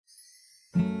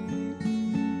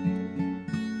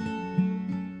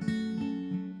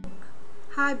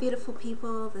Hi beautiful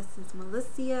people, this is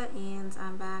Melissa and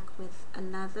I'm back with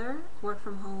another work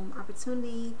from home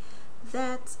opportunity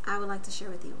that I would like to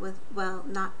share with you. Well,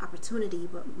 not opportunity,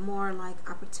 but more like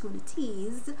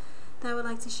opportunities that I would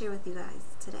like to share with you guys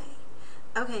today.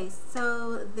 Okay,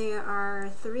 so there are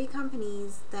 3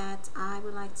 companies that I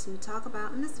would like to talk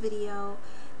about in this video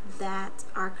that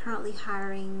are currently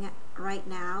hiring right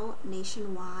now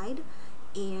nationwide,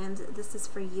 and this is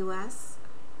for US,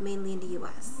 mainly in the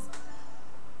US.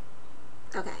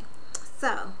 Okay,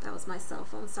 so that was my cell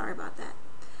phone, sorry about that.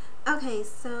 Okay,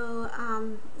 so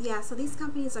yeah, so these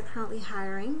companies are currently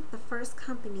hiring. The first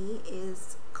company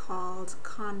is called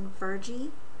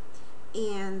Convergys,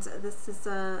 and this is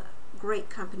a great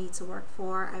company to work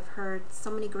for. I've heard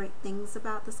so many great things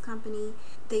about this company.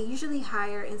 They usually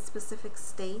hire in specific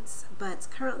states, but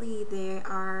currently they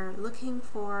are looking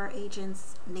for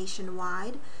agents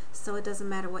nationwide, so it doesn't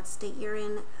matter what state you're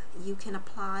in, you can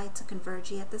apply to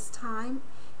Convergys at this time.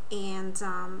 And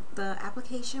the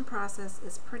application process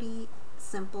is pretty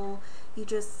simple. You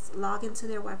just log into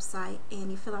their website and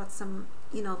you fill out some,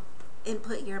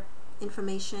 input your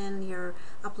information,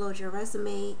 upload your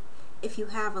resume. If you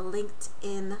have a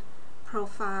LinkedIn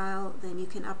profile, then you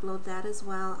can upload that as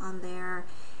well on there,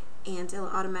 and it'll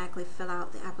automatically fill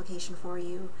out the application for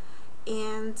you.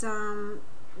 And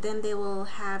then they will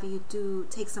have you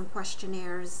take some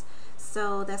questionnaires.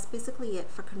 So that's basically it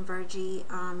for Convergys.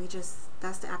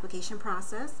 That's the application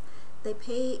process. They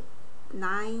pay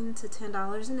 $9 to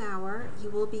 $10 an hour.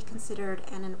 You will be considered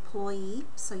an employee,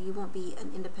 so you won't be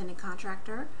an independent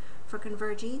contractor for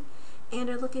Convergys. And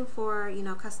they're looking for,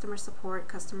 customer support,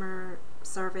 customer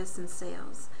service, and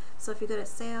sales. So if you're good at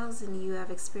sales and you have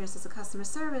experience as a customer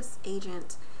service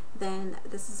agent, then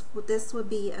this would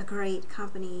be a great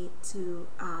company to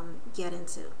get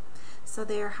into. So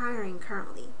they're hiring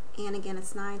currently, and again,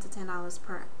 it's $9 to $10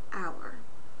 per hour.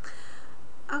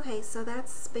 Okay, so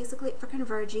that's basically it for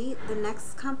Convergys. The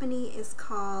next company is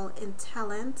called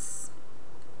InteleAnts.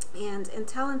 And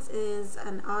InteleAnts is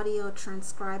an audio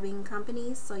transcribing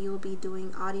company, so you'll be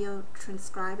doing audio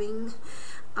transcribing.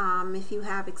 If you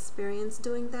have experience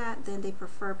doing that, then they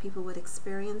prefer people with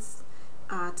experience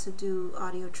to do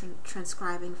audio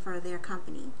transcribing for their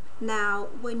company. Now,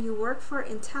 when you work for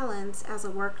InteleAnts as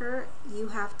a worker, you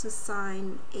have to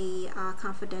sign a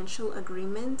confidential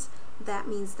agreement. That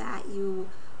means that you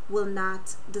will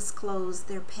not disclose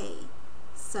their pay.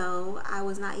 So I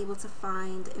was not able to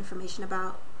find information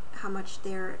about how much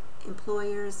their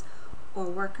employers or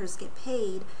workers get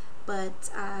paid, but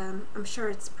I'm sure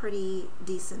it's pretty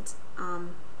decent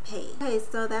pay. Okay,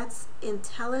 so that's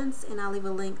InteleAnts, and I'll leave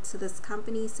a link to this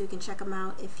company so you can check them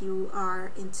out if you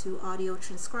are into audio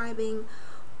transcribing,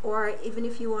 or even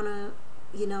if you want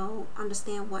to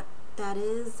understand what that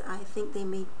is. I think they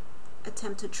may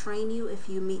attempt to train you if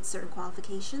you meet certain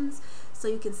qualifications, so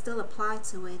you can still apply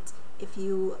to it if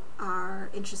you are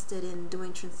interested in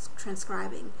doing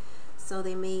transcribing. So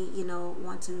they may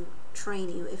want to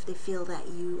train you if they feel that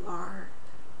you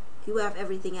have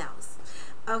everything else.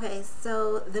 Okay,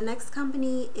 so the next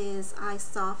company is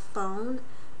Isoftphone.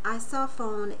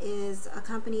 Isoftphone is a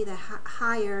company that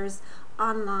hires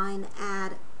online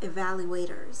ad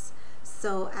evaluators.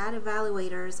 So ad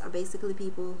evaluators are basically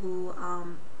people who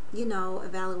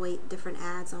evaluate different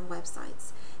ads on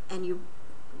websites, and you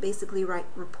basically write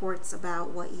reports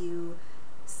about what you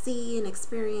see and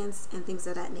experience and things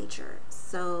of that nature.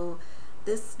 So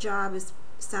this job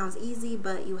sounds easy,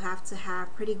 but you have to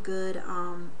have pretty good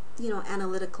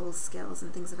analytical skills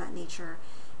and things of that nature,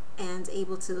 and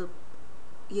able to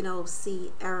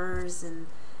see errors and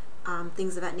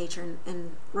things of that nature,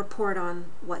 and report on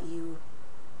what you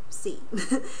see.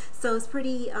 So it's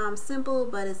pretty simple,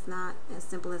 but it's not as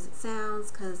simple as it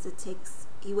sounds, because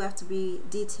you have to be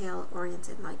detail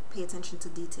oriented, like pay attention to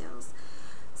details.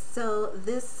 So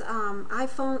this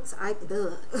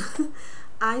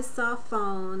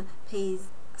Isoftphone pays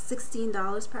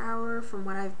 $16 per hour from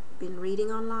what I've been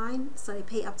reading online. So they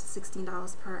pay up to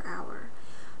 $16 per hour.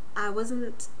 I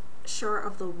wasn't sure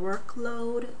of the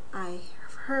workload. I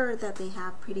heard that they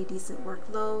have pretty decent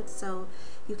workload, so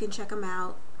you can check them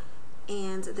out.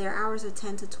 And their hours are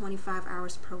 10 to 25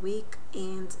 hours per week,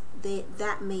 and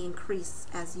that may increase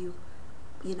as you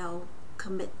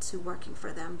commit to working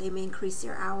for them. They may increase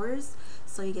your hours,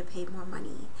 so you get paid more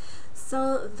money.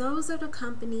 So those are the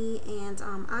company, and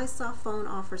Isoftphone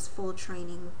offers full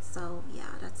training, so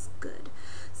yeah, that's good.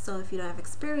 So if you don't have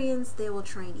experience, they will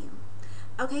train you.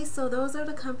 Okay, so those are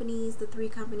the 3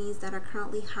 companies that are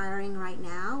currently hiring right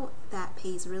now that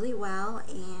pays really well,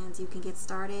 and you can get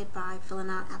started by filling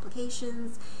out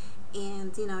applications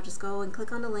and just go and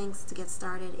click on the links to get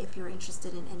started if you're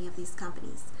interested in any of these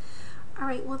companies.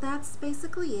 Alright, well that's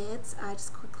basically it. I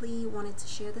just quickly wanted to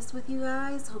share this with you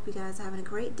guys. Hope you guys are having a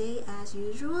great day as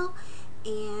usual,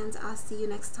 and I'll see you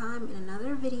next time in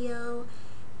another video.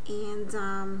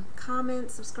 And comment,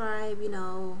 subscribe,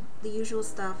 the usual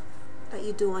stuff that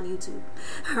you do on YouTube.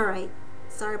 Alright,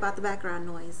 sorry about the background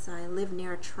noise. I live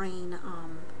near a train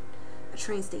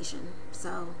station,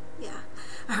 so yeah.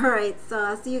 Alright, so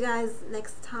I'll see you guys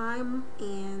next time,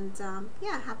 and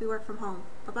yeah, happy work from home.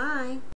 Bye bye.